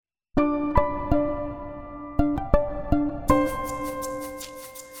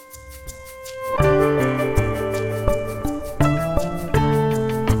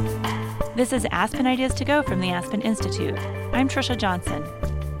This is Aspen Ideas to Go from the Aspen Institute. I'm Trisha Johnson.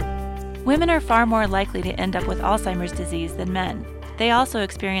 Women are far more likely to end up with Alzheimer's disease than men. They also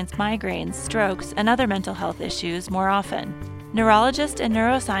experience migraines, strokes, and other mental health issues more often. Neurologist and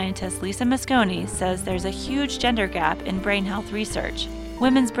neuroscientist Lisa Mosconi says there's a huge gender gap in brain health research.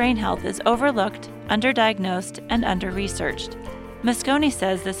 Women's brain health is overlooked, underdiagnosed, and under-researched. Mosconi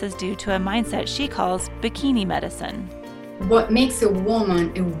says this is due to a mindset she calls bikini medicine. What makes a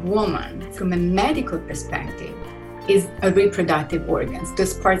woman from a medical perspective is a reproductive organs,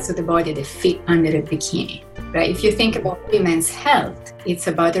 those parts of the body that fit under a bikini, right? If you think about women's health, it's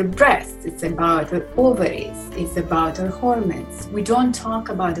about her breasts, it's about her ovaries, it's about her hormones. We don't talk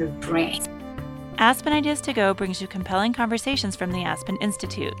about her brain. Aspen Ideas to Go brings you compelling conversations from the Aspen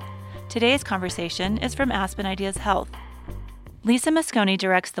Institute. Today's conversation is from Aspen Ideas Health. Lisa Mosconi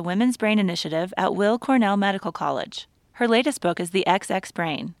directs the Women's Brain Initiative at Weill Cornell Medical College. Her latest book is The XX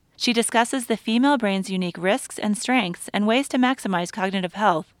Brain. She discusses the female brain's unique risks and strengths and ways to maximize cognitive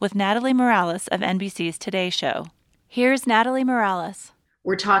health with Natalie Morales of NBC's Today Show. Here's Natalie Morales.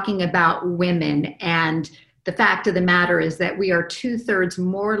 We're talking about women, and the fact of the matter is that we are 2/3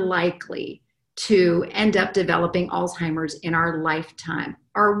 more likely to end up developing Alzheimer's in our lifetime.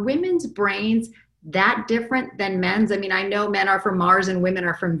 Are women's brains that different than men's? I mean, I know men are from Mars and women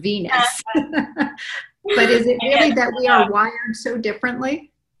are from Venus, but is it really that we are wired so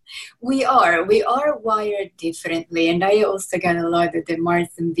differently? We are wired differently. And I also get a lot of the Mars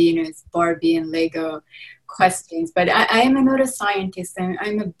and Venus, Barbie and Lego questions, but I am a neuroscientist and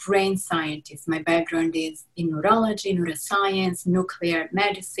I'm a brain scientist. My background is in neurology, neuroscience, nuclear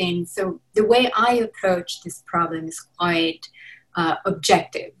medicine. So the way I approach this problem is quite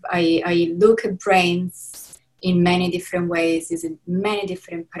objective. I look at brains in many different ways, using many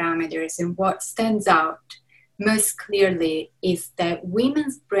different parameters, and what stands out most clearly is that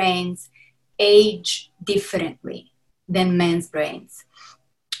women's brains age differently than men's brains.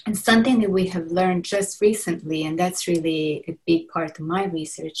 And something that we have learned just recently, and that's really a big part of my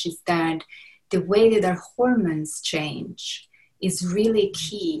research, is that the way that our hormones change is really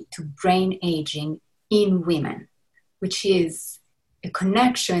key to brain aging in women, which is a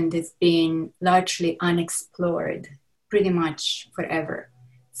connection that's been largely unexplored pretty much forever.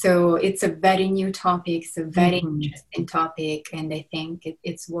 So it's a very new topic, it's a very interesting topic, and I think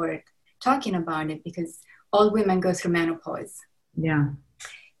it's worth talking about it because all women go through menopause. Yeah.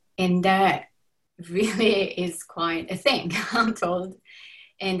 And that really is quite a thing, I'm told,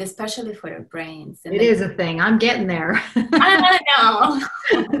 and especially for our brains. And it is a thing. I'm getting there. I know.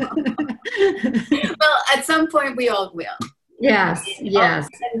 Well, at some point we all will. Yes, yes.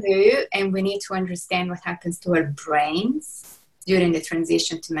 And we need to understand what happens to our brains during the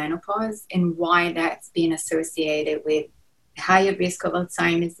transition to menopause and why that's been associated with higher risk of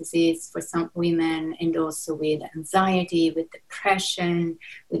Alzheimer's disease for some women, and also with anxiety, with depression,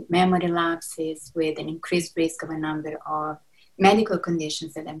 with memory lapses, with an increased risk of a number of medical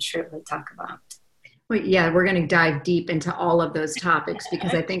conditions that I'm sure we'll talk about. Well, yeah, we're going to dive deep into all of those topics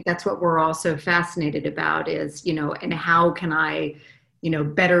because I think that's what we're also fascinated about is, and how can I,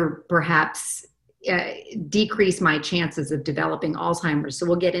 better perhaps decrease my chances of developing Alzheimer's. So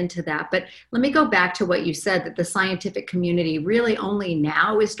we'll get into that. But let me go back to what you said, that the scientific community really only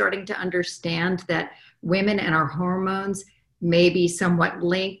now is starting to understand that women and our hormones may be somewhat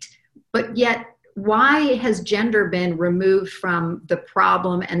linked. But yet, why has gender been removed from the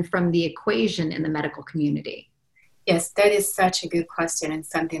problem and from the equation in the medical community? Yes, that is such a good question and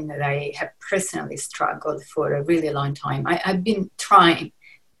something that I have personally struggled for a really long time. I've been trying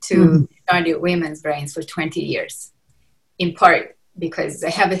to study women's brains for 20 years, in part because I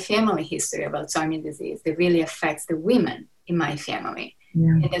have a family history of Alzheimer's disease that really affects the women in my family.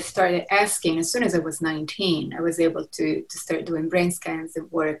 Yeah. And I started asking, as soon as I was 19, I was able to start doing brain scans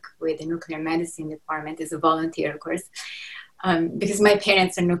and work with the nuclear medicine department as a volunteer, of course, because my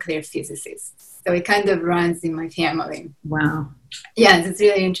parents are nuclear physicists. So it kind of runs in my family. Wow. Yes, it's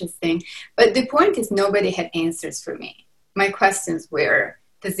really interesting. But the point is nobody had answers for me. My questions were,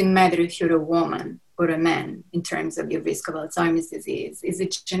 does it matter if you're a woman or a man in terms of your risk of Alzheimer's disease? Is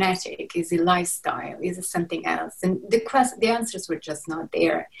it genetic? Is it lifestyle? Is it something else? And the answers were just not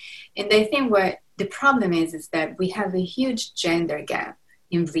there. And I think what the problem is that we have a huge gender gap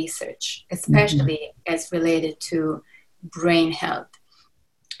in research, especially as related to brain health.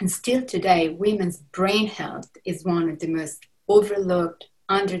 And still today, women's brain health is one of the most overlooked,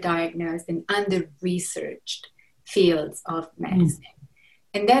 underdiagnosed, and under-researched fields of medicine.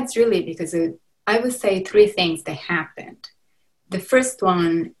 And that's really because I would say three things that happened. The first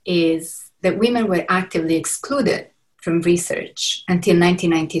one is that women were actively excluded from research until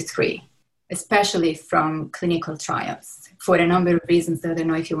 1993. especially from clinical trials, for a number of reasons that I don't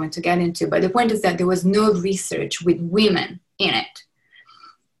know if you want to get into. But the point is that there was no research with women in it.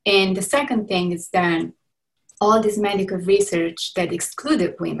 And the second thing is that all this medical research that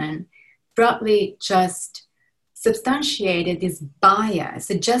excluded women broadly just substantiated this bias,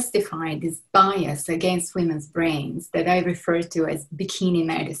 justified this bias against women's brains that I refer to as bikini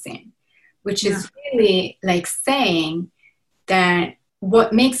medicine, which is really like saying that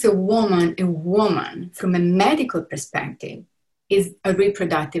what makes a woman from a medical perspective is a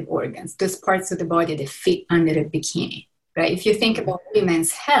reproductive organs, those parts of the body that fit under a bikini, right? If you think about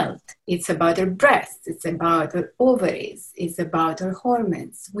women's health, it's about her breasts, it's about her ovaries, it's about her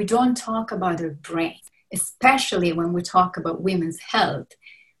hormones. We don't talk about her brains, especially when we talk about women's health.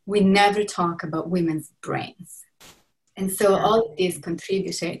 We never talk about women's brains. And so all of this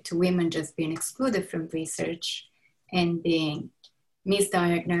contributed to women just being excluded from research and being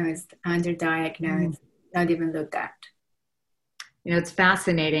misdiagnosed, underdiagnosed, not even looked at. You know, it's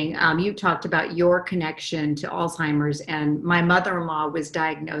fascinating. You talked about your connection to Alzheimer's, and my mother-in-law was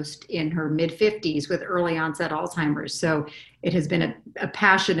diagnosed in her mid-50s with early onset Alzheimer's. So it has been a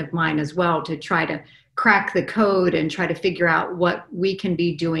passion of mine as well to try to crack the code and try to figure out what we can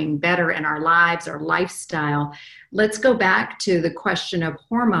be doing better in our lives, our lifestyle. Let's go back to the question of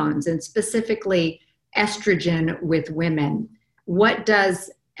hormones and specifically estrogen with women. What does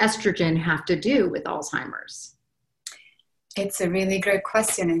estrogen have to do with Alzheimer's? It's a really great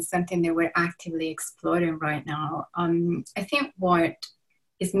question and something that we're actively exploring right now. I think what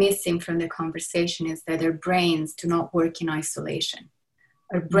is missing from the conversation is that our brains do not work in isolation.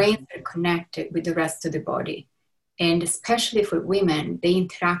 Our brains are connected with the rest of the body. And especially for women, the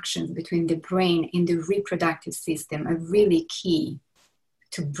interactions between the brain and the reproductive system are really key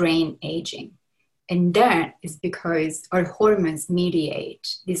to brain aging. And that is because our hormones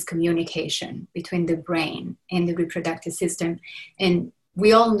mediate this communication between the brain and the reproductive system. And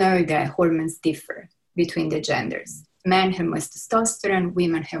we all know that hormones differ between the genders. Men have more testosterone,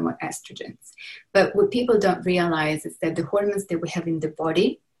 women have more estrogens. But what people don't realize is that the hormones that we have in the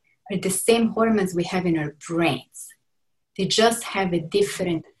body are the same hormones we have in our brains. They just have a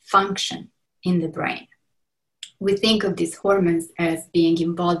different function in the brain. We think of these hormones as being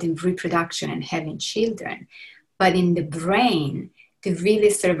involved in reproduction and having children, but in the brain, they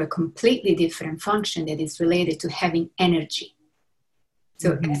really serve a completely different function that is related to having energy.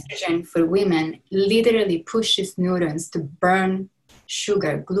 So estrogen for women literally pushes neurons to burn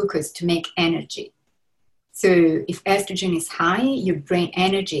sugar, glucose, to make energy. So if estrogen is high, your brain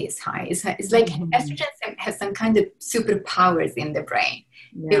energy is high. It's like estrogen has some kind of superpowers in the brain.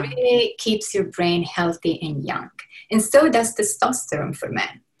 Yeah. It really keeps your brain healthy and young. And so does testosterone for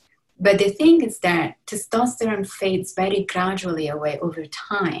men. But the thing is that testosterone fades very gradually away over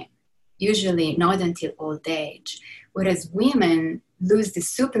time, usually not until old age. Whereas women lose the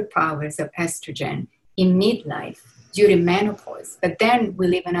superpowers of estrogen in midlife during menopause. But then we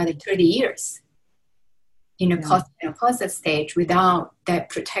live another 30 years in a postmenopausal stage without that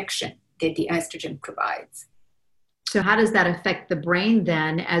protection that the estrogen provides. So how does that affect the brain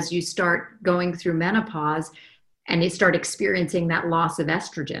then as you start going through menopause and you start experiencing that loss of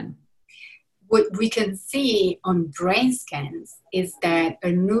estrogen? What we can see on brain scans is that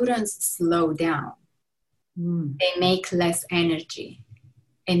our neurons slow down. They make less energy.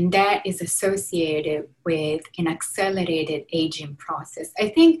 And that is associated with an accelerated aging process. I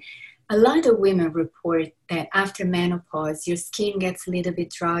think a lot of women report that after menopause, your skin gets a little bit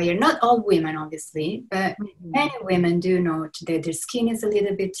drier. Not all women, obviously, but many women do note that their skin is a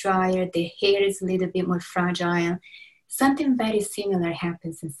little bit drier, their hair is a little bit more fragile. Something very similar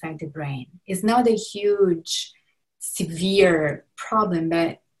happens inside the brain. It's not a huge, severe problem,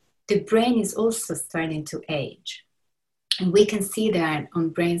 but the brain is also starting to age. And we can see that on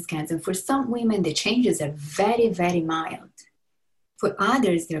brain scans. And for some women, the changes are very, very mild. For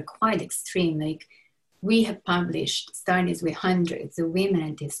others, they're quite extreme. Like we have published studies with hundreds of women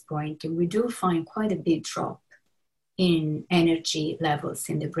at this point, and we do find quite a big drop in energy levels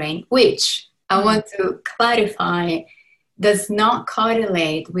in the brain, which I want to clarify does not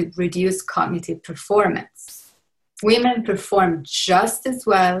correlate with reduced cognitive performance. Women perform just as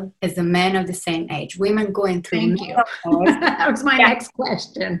well as the men of the same age. Women going through menopause. That was my next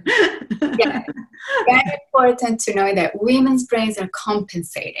question. Very important to know that women's brains are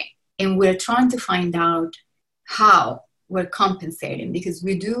compensating. And we're trying to find out how we're compensating, because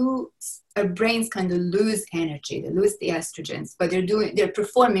our brains kind of lose energy, they lose the estrogens, but they're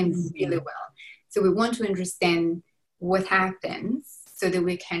performing really well. So we want to understand what happens so that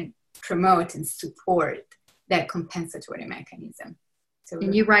we can promote and support that compensatory mechanism. So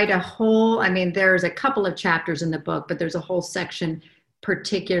and you write a whole, I mean, there's a couple of chapters in the book, but there's a whole section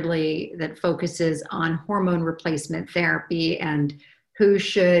particularly that focuses on hormone replacement therapy and who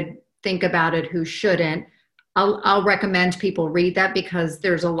should think about it, who shouldn't. I'll recommend people read that because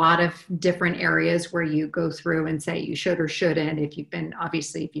there's a lot of different areas where you go through and say you should or shouldn't. If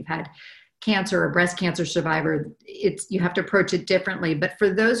you've had cancer or breast cancer survivor, you have to approach it differently. But for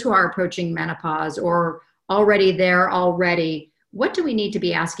those who are approaching menopause or already there already, what do we need to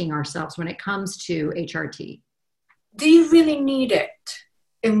be asking ourselves when it comes to HRT? Do you really need it?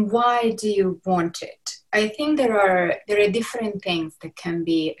 And why do you want it? I think there are different things that can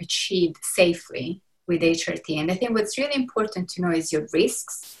be achieved safely with HRT. And I think what's really important to know is your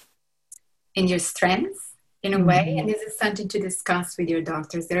risks and your strengths in a way. And this is something to discuss with your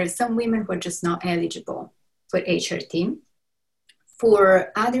doctors. There are some women who are just not eligible for HRT.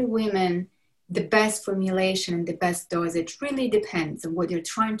 For other women, the best formulation and the best dosage really depends on what you're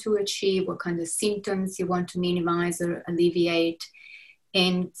trying to achieve, what kind of symptoms you want to minimize or alleviate.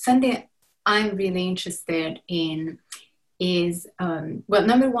 And something I'm really interested in is,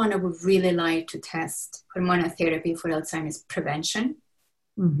 number one, I would really like to test hormonal therapy for Alzheimer's prevention.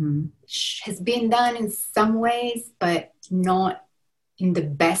 Which has been done in some ways, but not in the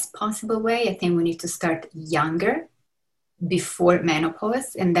best possible way. I think we need to start younger, before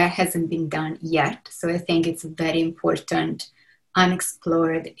menopause, and that hasn't been done yet. So I think it's a very important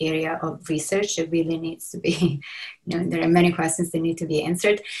unexplored area of research. It really needs to be, there are many questions that need to be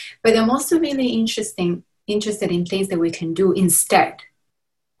answered. But I'm also really interested in things that we can do instead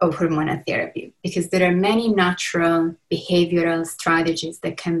of hormonal therapy, because there are many natural behavioral strategies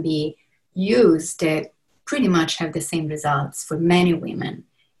that can be used that pretty much have the same results for many women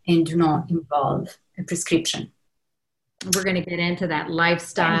and do not involve a prescription. We're going to get into that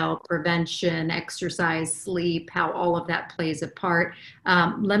lifestyle, prevention, exercise, sleep, how all of that plays a part.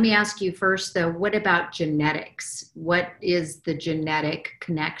 Let me ask you first, though, what about genetics? What is the genetic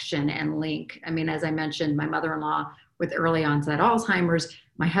connection and link? I mean, as I mentioned, my mother-in-law with early onset Alzheimer's,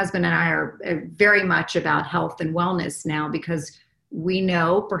 my husband and I are very much about health and wellness now because we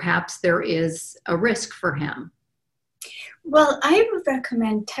know perhaps there is a risk for him. Well, I would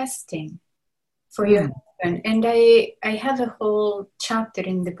recommend testing for your husband. And I have a whole chapter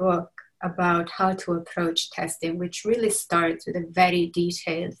in the book about how to approach testing, which really starts with a very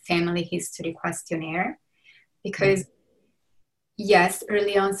detailed family history questionnaire. Because yes,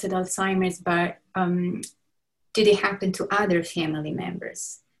 early onset Alzheimer's, but did it happen to other family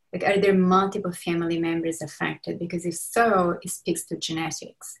members? Like, are there multiple family members affected? Because if so, it speaks to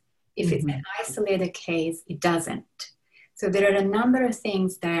genetics. If it's an isolated case, it doesn't. So there are a number of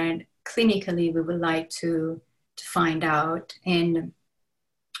things that clinically we would like to find out and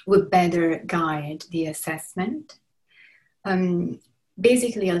would better guide the assessment.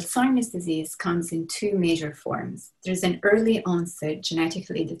 Basically, Alzheimer's disease comes in two major forms. There's an early onset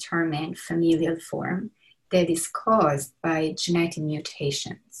genetically determined familial form that is caused by genetic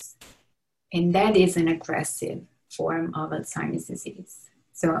mutations. And that is an aggressive form of Alzheimer's disease.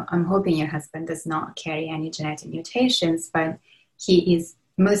 So I'm hoping your husband does not carry any genetic mutations, but he is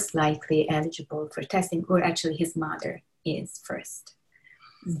most likely eligible for testing, or actually his mother is first.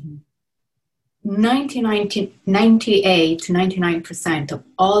 98 to 99% of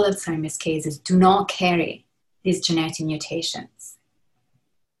all Alzheimer's cases do not carry these genetic mutations.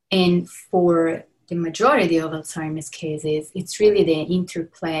 And for the majority of Alzheimer's cases, it's really the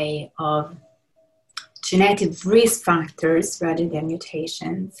interplay of genetic risk factors rather than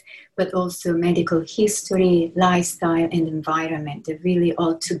mutations, but also medical history, lifestyle, and environment that really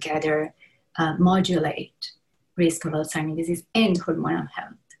all together modulate risk of Alzheimer's disease and hormonal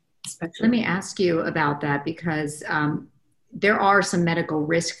health. Especially. Let me ask you about that because there are some medical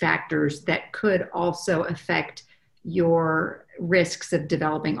risk factors that could also affect your risks of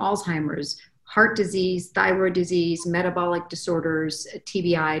developing Alzheimer's. Heart disease, thyroid disease, metabolic disorders,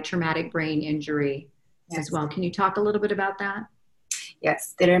 TBI, traumatic brain injury as well. Can you talk a little bit about that?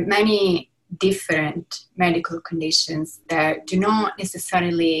 Yes, there are many different medical conditions that do not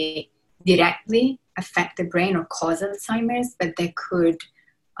necessarily directly affect the brain or cause Alzheimer's, but they could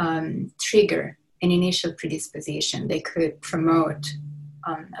trigger an initial predisposition. They could promote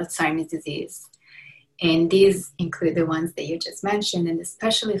Alzheimer's disease. And these include the ones that you just mentioned, and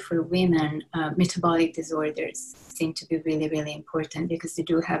especially for women, metabolic disorders seem to be really, really important because they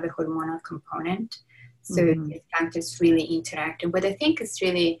do have a hormonal component. So these factors really interact. And what I think is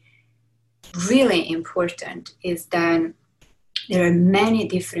really, really important is that there are many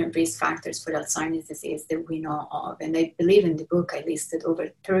different risk factors for Alzheimer's disease that we know of. And I believe in the book I listed over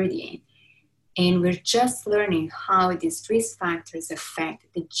 30. And we're just learning how these risk factors affect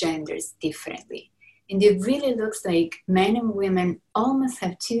the genders differently. And it really looks like men and women almost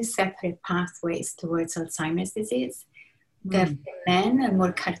have two separate pathways towards Alzheimer's disease. That men are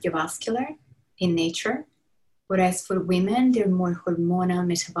more cardiovascular in nature, whereas for women, they're more hormonal,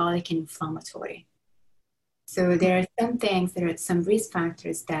 metabolic, and inflammatory. So there are some things, there are some risk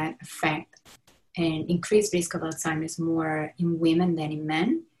factors that affect and increase risk of Alzheimer's more in women than in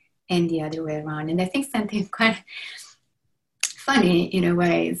men, and the other way around. And I think something quite funny in a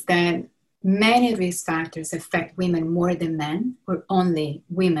way is that many risk factors affect women more than men, or only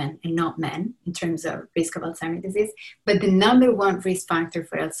women and not men in terms of risk of Alzheimer's disease. But the number one risk factor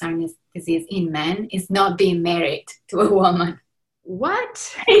for Alzheimer's disease in men is not being married to a woman.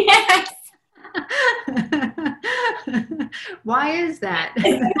 What? Yes. Why is that?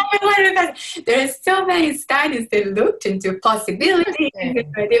 There are so many studies that looked into possibilities,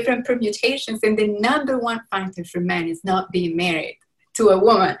 different permutations, and the number one factor for men is not being married to a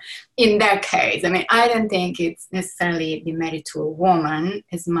woman in that case. I mean, I don't think it's necessarily being married to a woman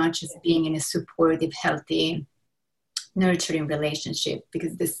as much as being in a supportive, healthy, nurturing relationship,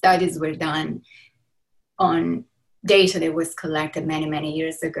 because the studies were done on data that was collected many, many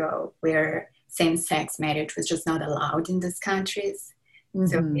years ago where same-sex marriage was just not allowed in these countries.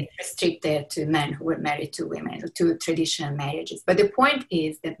 So it's restricted to men who were married to women, to traditional marriages. But the point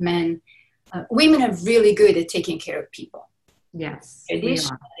is that women are really good at taking care of people. Yes.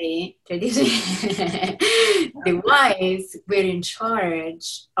 Traditionally, the wives were in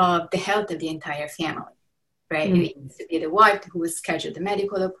charge of the health of the entire family, right? It used to be the wife who would schedule the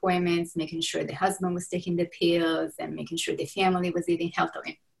medical appointments, making sure the husband was taking the pills, and making sure the family was eating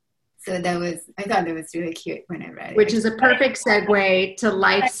healthily. So I thought that was really cute when I read it. Which is a perfect segue to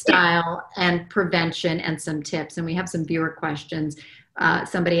lifestyle and prevention and some tips. And we have some viewer questions.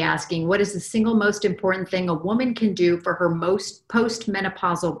 Somebody asking, what is the single most important thing a woman can do for her most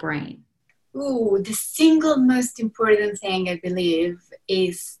postmenopausal brain? Ooh, the single most important thing, I believe,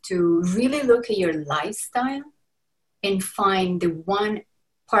 is to really look at your lifestyle and find the one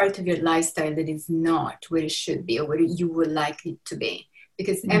part of your lifestyle that is not where it should be or where you would like it to be.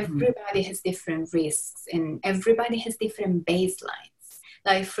 Because everybody has different risks and everybody has different baselines.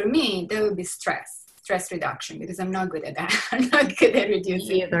 Like for me, that would be stress reduction, because I'm not good at that. I'm not good at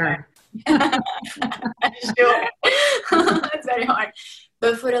reducing. Either. Sure. It's very hard.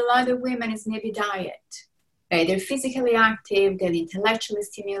 But for a lot of women, it's maybe diet. Right? They're physically active, they're intellectually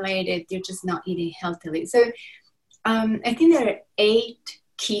stimulated, they're just not eating healthily. So I think there are 8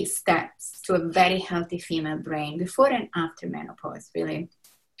 key steps to a very healthy female brain before and after menopause, really.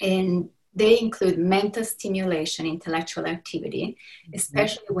 And they include mental stimulation, intellectual activity,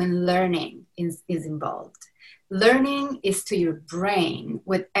 especially when learning is involved. Learning is to your brain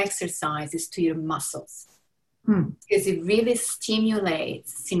what exercise is to your muscles. Because it really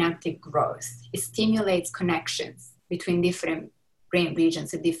stimulates synaptic growth. It stimulates connections between different brain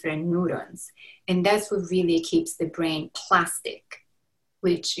regions and different neurons. And that's what really keeps the brain plastic,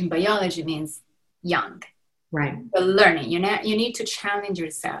 which in biology means young. Right. But learning, you need to challenge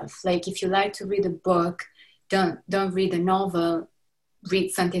yourself. Like if you like to read a book, don't read a novel,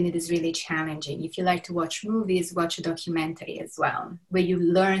 read something that is really challenging. If you like to watch movies, watch a documentary as well, where you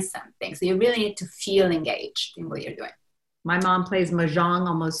learn something. So you really need to feel engaged in what you're doing. My mom plays mahjong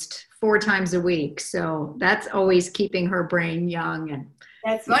almost 4 times a week. So that's always keeping her brain young. And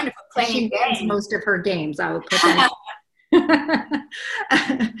that's wonderful. She wins most of her games, I would put that.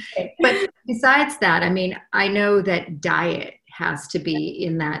 But besides that, I mean, I know that diet has to be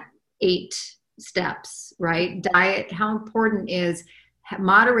in that 8 steps, right? Diet, how important is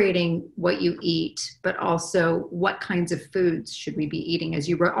moderating what you eat, but also what kinds of foods should we be eating? As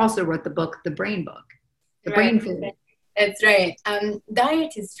you also wrote the book, The Brain Book, the brain food. That's right.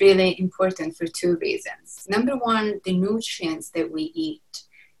 Diet is really important for 2 reasons. Number one, the nutrients that we eat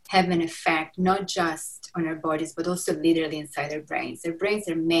have an effect not just on our bodies, but also literally inside our brains. Our brains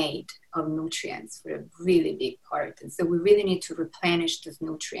are made of nutrients for a really big part. And so we really need to replenish those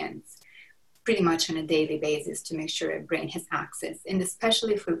nutrients pretty much on a daily basis to make sure our brain has access. And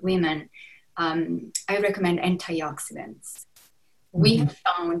especially for women, I recommend antioxidants. We have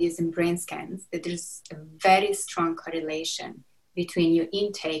found using brain scans that there's a very strong correlation between your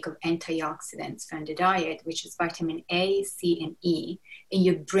intake of antioxidants from the diet, which is vitamin A, C, and E, and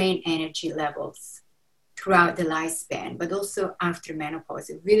your brain energy levels throughout the lifespan, but also after menopause.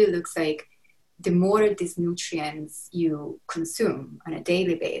 It really looks like the more of these nutrients you consume on a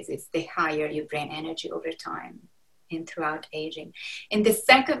daily basis, the higher your brain energy over time and throughout aging. And the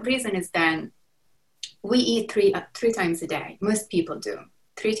second reason is that we eat three times a day. Most people do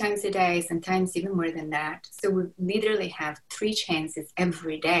 3 times a day, sometimes even more than that. So we literally have 3 chances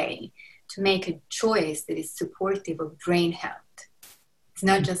every day to make a choice that is supportive of brain health. It's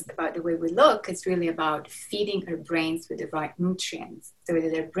not just about the way we look, it's really about feeding our brains with the right nutrients so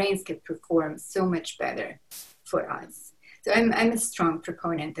that our brains can perform so much better for us. So I'm a strong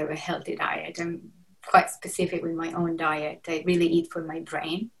proponent of a healthy diet. I'm quite specific with my own diet. I really eat for my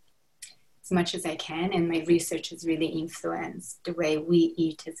brain as much as I can, and my research has really influenced the way we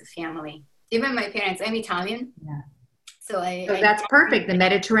eat as a family. Even my parents, I'm Italian. Yeah. So that's perfect. The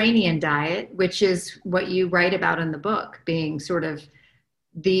Mediterranean diet, which is what you write about in the book, being sort of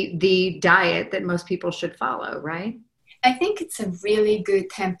the diet that most people should follow, right? I think it's a really good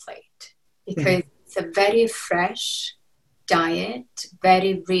template because it's a very fresh diet,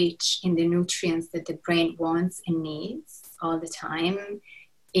 very rich in the nutrients that the brain wants and needs all the time.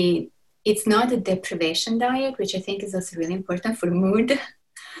 It's not a deprivation diet, which I think is also really important for mood.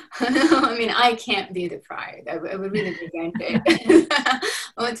 I mean, I can't be deprived. I would really resent it.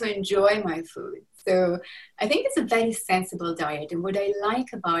 I want to enjoy my food. So I think it's a very sensible diet. And what I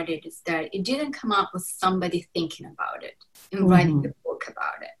like about it is that it didn't come up with somebody thinking about it and writing a book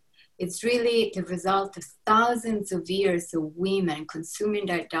about it. It's really the result of thousands of years of women consuming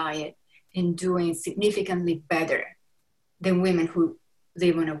that diet and doing significantly better than women who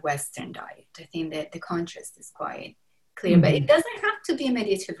live on a Western diet. I think that the contrast is quite clear, but it doesn't have to be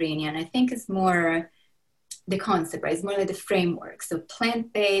Mediterranean. I think it's more the concept, right? It's more like the framework. So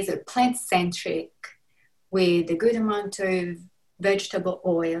plant-based or plant-centric with a good amount of vegetable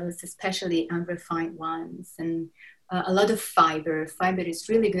oils, especially unrefined ones, and a lot of fiber. Fiber is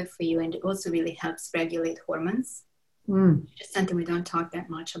really good for you, and it also really helps regulate hormones. Just something we don't talk that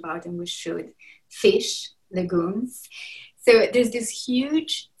much about, and we should. Fish, legumes. So there's this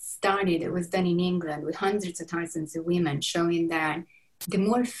huge study that was done in England with hundreds of thousands of women showing that the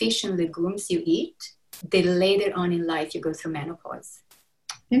more fish and legumes you eat, the later on in life you go through menopause.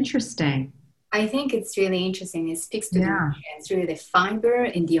 Interesting. I think it's really interesting. It speaks to the nutrients, really the fiber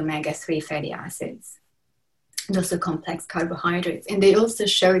and the omega-3 fatty acids, and also complex carbohydrates. And they also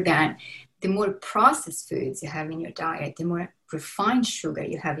show that the more processed foods you have in your diet, the more refined sugar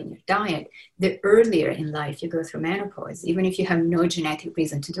you have in your diet, the earlier in life you go through menopause, even if you have no genetic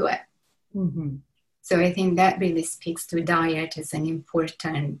reason to do it. So I think that really speaks to diet as an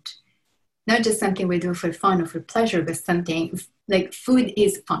important, not just something we do for fun or for pleasure, but something like food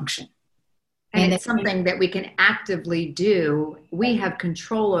is function. And it's something that we can actively do. We have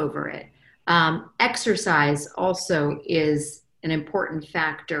control over it. Exercise also is an important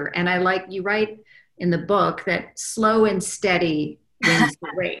factor. And I like, you write in the book that slow and steady wins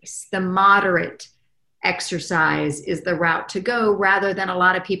the race. The moderate exercise is the route to go, rather than a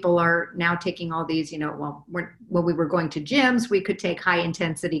lot of people are now taking all these, when we were going to gyms, we could take high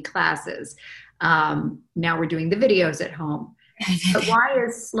intensity classes. Now we're doing the videos at home. But why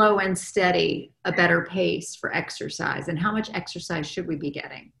is slow and steady a better pace for exercise? And how much exercise should we be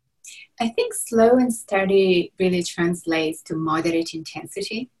getting? I think slow and steady really translates to moderate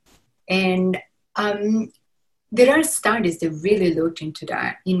intensity. And there are studies that really looked into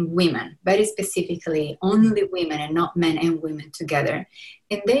that in women, very specifically only women and not men and women together.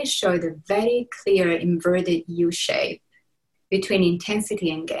 And they showed a very clear inverted U shape between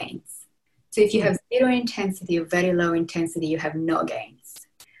intensity and gains. So if you have zero intensity or very low intensity, you have no gains.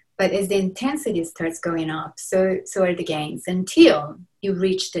 But as the intensity starts going up, so are the gains until you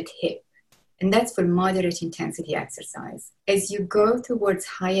reach that hip. And that's for moderate intensity exercise. As you go towards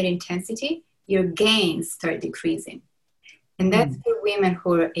higher intensity, your gains start decreasing. And that's for women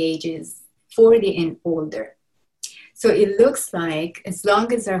who are ages 40 and older. So it looks like as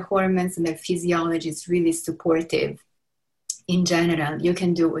long as our hormones and their physiology is really supportive, in general, you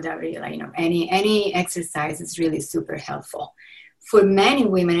can do whatever you like. Any exercise is really super helpful. For many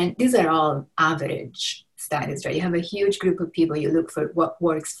women, and these are all average studies, right? You have a huge group of people, you look for what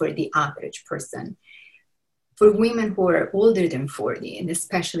works for the average person. For women who are older than 40, and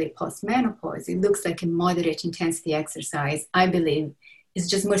especially post-menopause, it looks like a moderate intensity exercise, I believe, is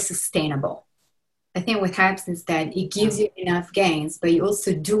just more sustainable. I think what happens is that it gives you enough gains, but you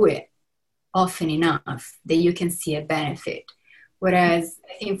also do it often enough that you can see a benefit. Whereas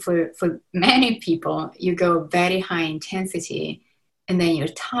I think for many people, you go very high intensity and then you're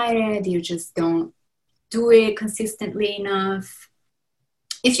tired, you just don't do it consistently enough.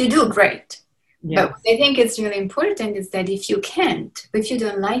 If you do, great. Yeah. But what I think is really important is that if you can't, if you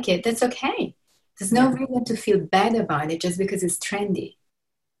don't like it, that's okay. There's no reason to feel bad about it just because it's trendy,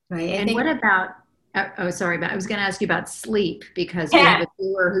 right? What about, I was going to ask you about sleep, because we have a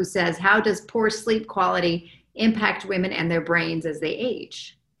viewer who says, how does poor sleep quality impact women and their brains as they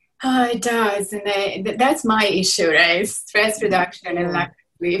age? Oh, it does. And that's my issue, right? Stress reduction and lack of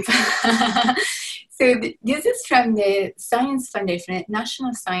sleep. So this is from the Science Foundation,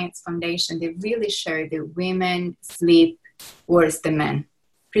 National Science Foundation. They really show that women sleep worse than men,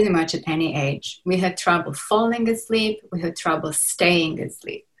 pretty much at any age. We have trouble falling asleep. We have trouble staying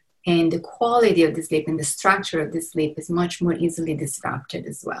asleep. And the quality of the sleep and the structure of the sleep is much more easily disrupted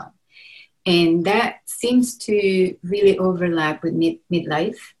as well. And that seems to really overlap with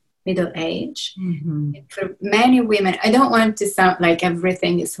midlife, middle age. Mm-hmm. For many women, I don't want to sound like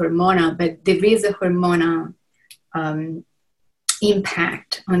everything is hormonal, but there is a hormonal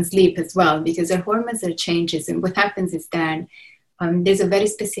impact on sleep as well, because our hormones are changes. And what happens is that there's a very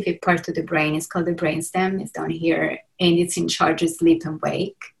specific part of the brain. It's called the brainstem. It's down here, and it's in charge of sleep and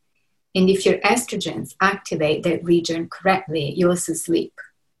wake. And if your estrogens activate that region correctly, you also sleep.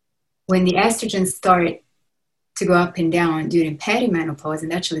 When the estrogens start to go up and down during perimenopause,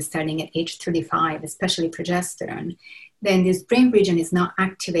 and actually starting at age 35, especially progesterone, then this brain region is not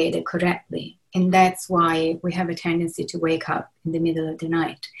activated correctly. And that's why we have a tendency to wake up in the middle of the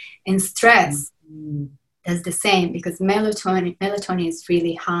night. And stress does the same, because melatonin is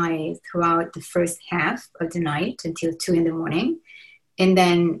really high throughout the first half of the night until 2 in the morning. And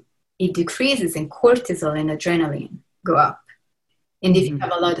then it decreases, and cortisol and adrenaline go up. And if you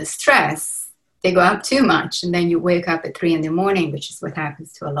have a lot of stress, they go up too much, and then you wake up at 3 in the morning, which is what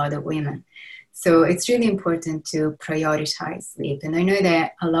happens to a lot of women. So it's really important to prioritize sleep. And I know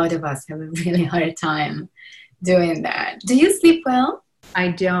that a lot of us have a really hard time doing that. Do you sleep well? I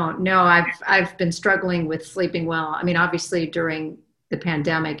don't. No, I've been struggling with sleeping well. I mean, obviously during the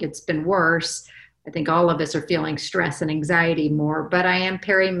pandemic, it's been worse. I think all of us are feeling stress and anxiety more, but I am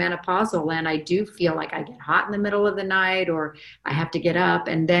perimenopausal, and I do feel like I get hot in the middle of the night, or I have to get up,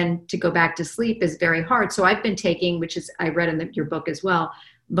 and then to go back to sleep is very hard. So I've been taking, which is, I read in your book as well,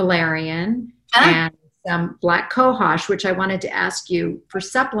 valerian and some black cohosh, which I wanted to ask you for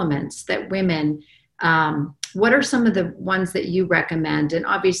supplements that women, what are some of the ones that you recommend? And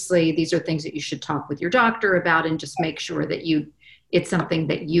obviously these are things that you should talk with your doctor about, and just make sure that it's something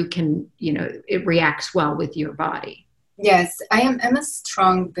that you can, it reacts well with your body. Yes, I'm a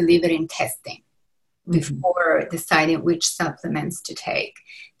strong believer in testing before deciding which supplements to take.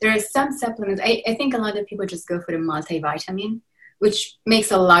 There are some supplements, I think a lot of people just go for the multivitamin, which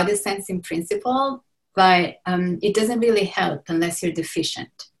makes a lot of sense in principle, but it doesn't really help unless you're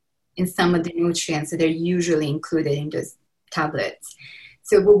deficient in some of the nutrients that are usually included in those tablets.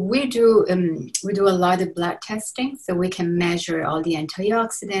 So what we do a lot of blood testing, so we can measure all the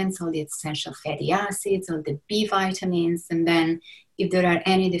antioxidants, all the essential fatty acids, all the B vitamins, and then if there are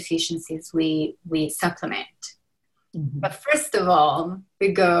any deficiencies, we supplement. But first of all,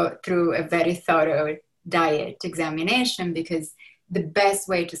 we go through a very thorough diet examination, because the best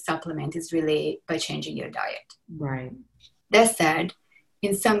way to supplement is really by changing your diet. Right. That said,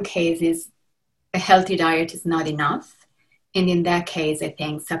 in some cases, a healthy diet is not enough. And in that case, I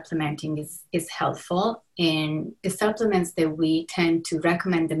think supplementing is helpful. And the supplements that we tend to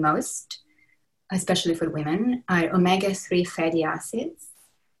recommend the most, especially for women, are omega-3 fatty acids,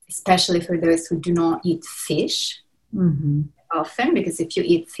 especially for those who do not eat fish often, because if you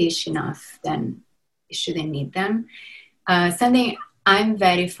eat fish enough, then you shouldn't need them. Something I'm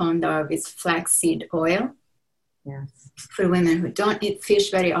very fond of is flaxseed oil. Yes. For women who don't eat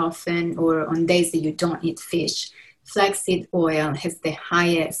fish very often, or on days that you don't eat fish, flaxseed oil has the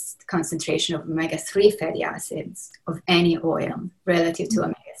highest concentration of omega-3 fatty acids of any oil relative to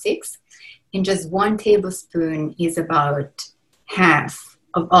omega-6. And just 1 tablespoon is about half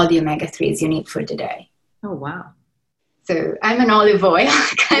of all the omega-3s you need for the day. Oh, wow. So I'm an olive oil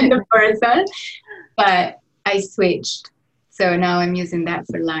kind of person, but I switched. So now I'm using that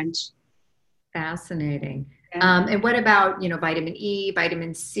for lunch. Fascinating. And what about, vitamin E,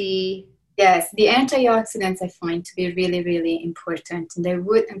 vitamin C? Yes, the antioxidants I find to be really, really important. And I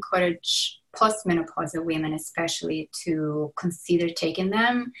would encourage postmenopausal women especially to consider taking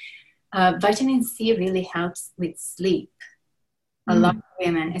them. Vitamin C really helps with sleep. A lot of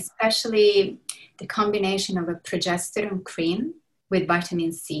women, especially the combination of a progesterone cream with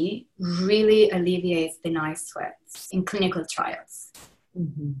vitamin C, really alleviates the night sweats in clinical trials.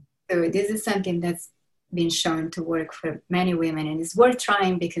 So this is something that's been shown to work for many women, and it's worth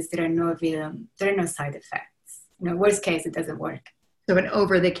trying because there are no side effects. Worst case, it doesn't work. So an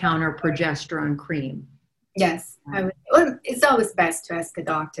over-the-counter progesterone cream. Yes, it's always best to ask a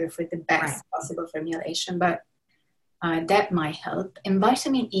doctor for the best possible formulation, but that might help. And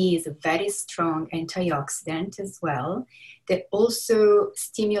vitamin E is a very strong antioxidant as well that also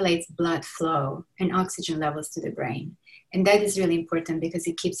stimulates blood flow and oxygen levels to the brain. And that is really important because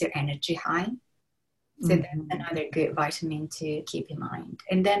it keeps your energy high. So that's another good vitamin to keep in mind.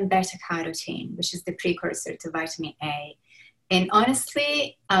 And then beta-carotene, which is the precursor to vitamin A. And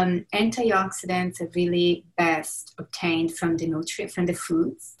honestly, antioxidants are really best obtained from the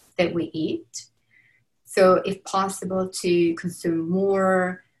foods that we eat. So if possible, to consume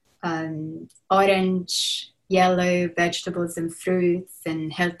more orange, yellow vegetables and fruits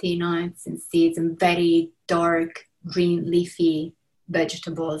and healthy nuts and seeds and very dark green leafy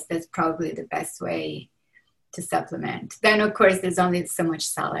vegetables, that's probably the best way to supplement. Then, of course, there's only so much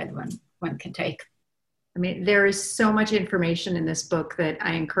salad one can take. I mean, there is so much information in this book that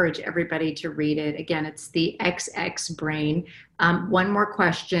I encourage everybody to read it. Again, it's the XX Brain. One more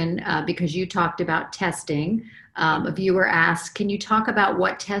question, because you talked about testing. A viewer asked, can you talk about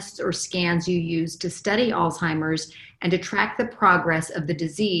what tests or scans you use to study Alzheimer's and to track the progress of the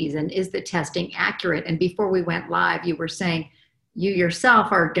disease? And is the testing accurate? And before we went live, you were saying you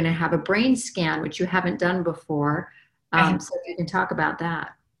yourself are going to have a brain scan, which you haven't done before. So you can talk about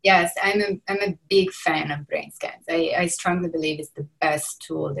that. Yes, I'm a big fan of brain scans. I strongly believe it's the best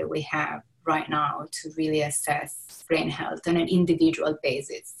tool that we have right now to really assess brain health on an individual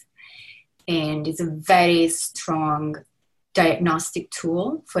basis. And it's a very strong diagnostic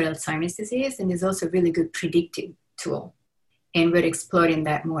tool for Alzheimer's disease, and is also a really good predictive tool. And we're exploring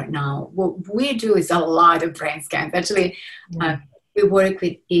that more now. What we do is a lot of brain scans. Actually, we work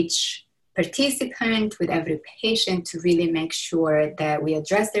with each participant, with every patient, to really make sure that we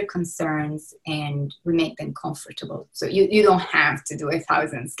address their concerns and we make them comfortable. So you don't have to do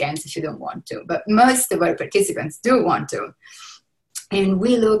 1,000 scans if you don't want to, but most of our participants do want to. And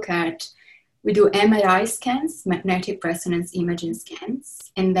we do MRI scans, magnetic resonance imaging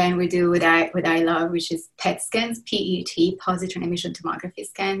scans, and then we do what I love, which is PET scans, PET, positron emission tomography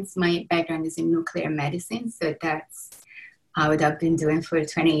scans. My background is in nuclear medicine, so that's what I've been doing for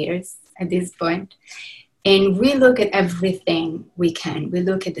 20 years at this point. And we look at everything we can. We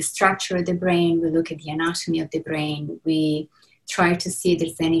look at the structure of the brain. We look at the anatomy of the brain. We try to see if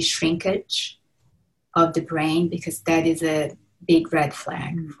there's any shrinkage of the brain, because that is a big red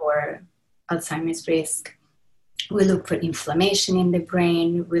flag for Alzheimer's risk. We look for inflammation in the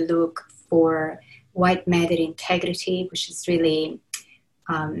brain. We look for white matter integrity, which is really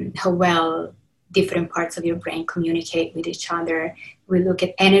how well different parts of your brain communicate with each other. We look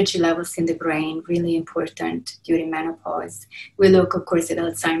at energy levels in the brain, really important during menopause. We look, of course, at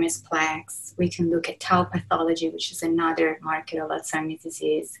Alzheimer's plaques. We can look at tau pathology, which is another marker of Alzheimer's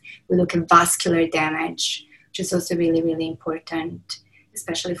disease. We look at vascular damage, which is also really, really important,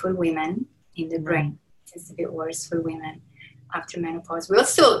 especially for women in the brain. It's a bit worse for women after menopause. We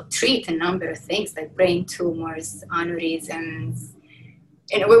also treat a number of things like brain tumors, aneurysms.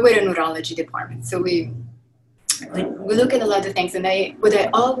 And we're a neurology department, so we look at a lot of things. And what I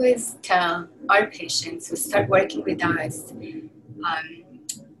always tell our patients who start working with us,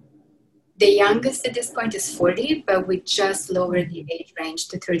 the youngest at this point is 40, but we just lowered the age range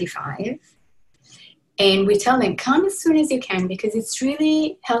to 35. And we tell them, come as soon as you can, because it's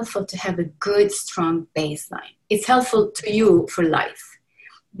really helpful to have a good, strong baseline. It's helpful to you for life,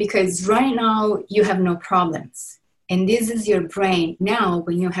 because right now you have no problems. And this is your brain now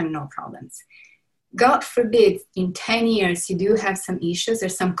when you have no problems. God forbid, in 10 years, you do have some issues or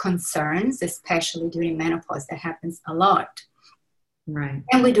some concerns, especially during menopause. That happens a lot. Right.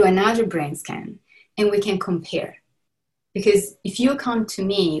 And we do another brain scan, and we can compare. Because if you come to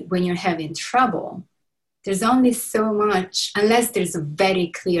me when you're having trouble, there's only so much, unless there's a very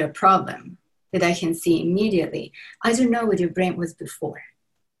clear problem that I can see immediately. I don't know what your brain was before.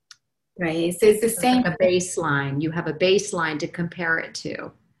 Right. So it's the same. Like a baseline. You have a baseline to compare it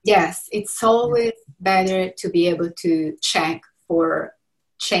to. Yes. It's always better to be able to check for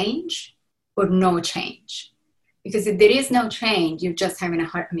change or no change. Because if there is no change, you're just having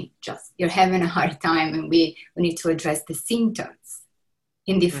you're having a hard time, and we need to address the symptoms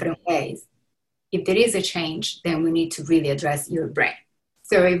in different ways. If there is a change, then we need to really address your brain.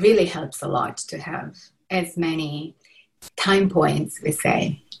 So it really helps a lot to have as many time points, we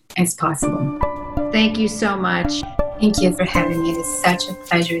say, as possible. Thank you so much. Thank you for having me. It is such a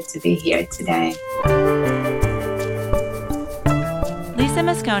pleasure to be here today. Lisa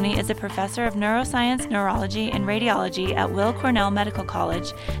Lisa Mosconi is a professor of neuroscience, neurology, and radiology at Weill Cornell Medical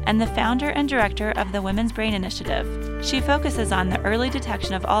College and the founder and director of the Women's Brain Initiative. She focuses on the early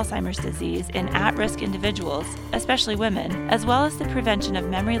detection of Alzheimer's disease in at-risk individuals, especially women, as well as the prevention of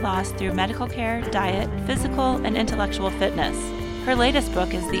memory loss through medical care, diet, physical, and intellectual fitness. Her latest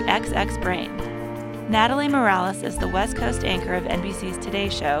book is The XX Brain. Natalie Morales is the West Coast anchor of NBC's Today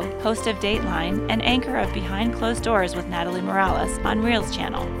Show, host of Dateline, and anchor of Behind Closed Doors with Natalie Morales on Reel's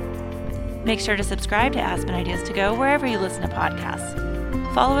channel. Make sure to subscribe to Aspen Ideas to Go wherever you listen to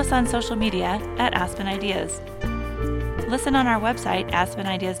podcasts. Follow us on social media at Aspen Ideas. Listen on our website,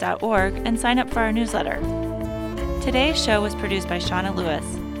 aspenideas.org, and sign up for our newsletter. Today's show was produced by Shauna Lewis.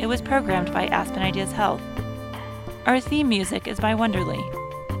 It was programmed by Aspen Ideas Health. Our theme music is by Wonderly.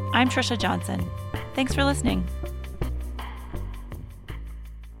 I'm Trisha Johnson. Thanks for listening.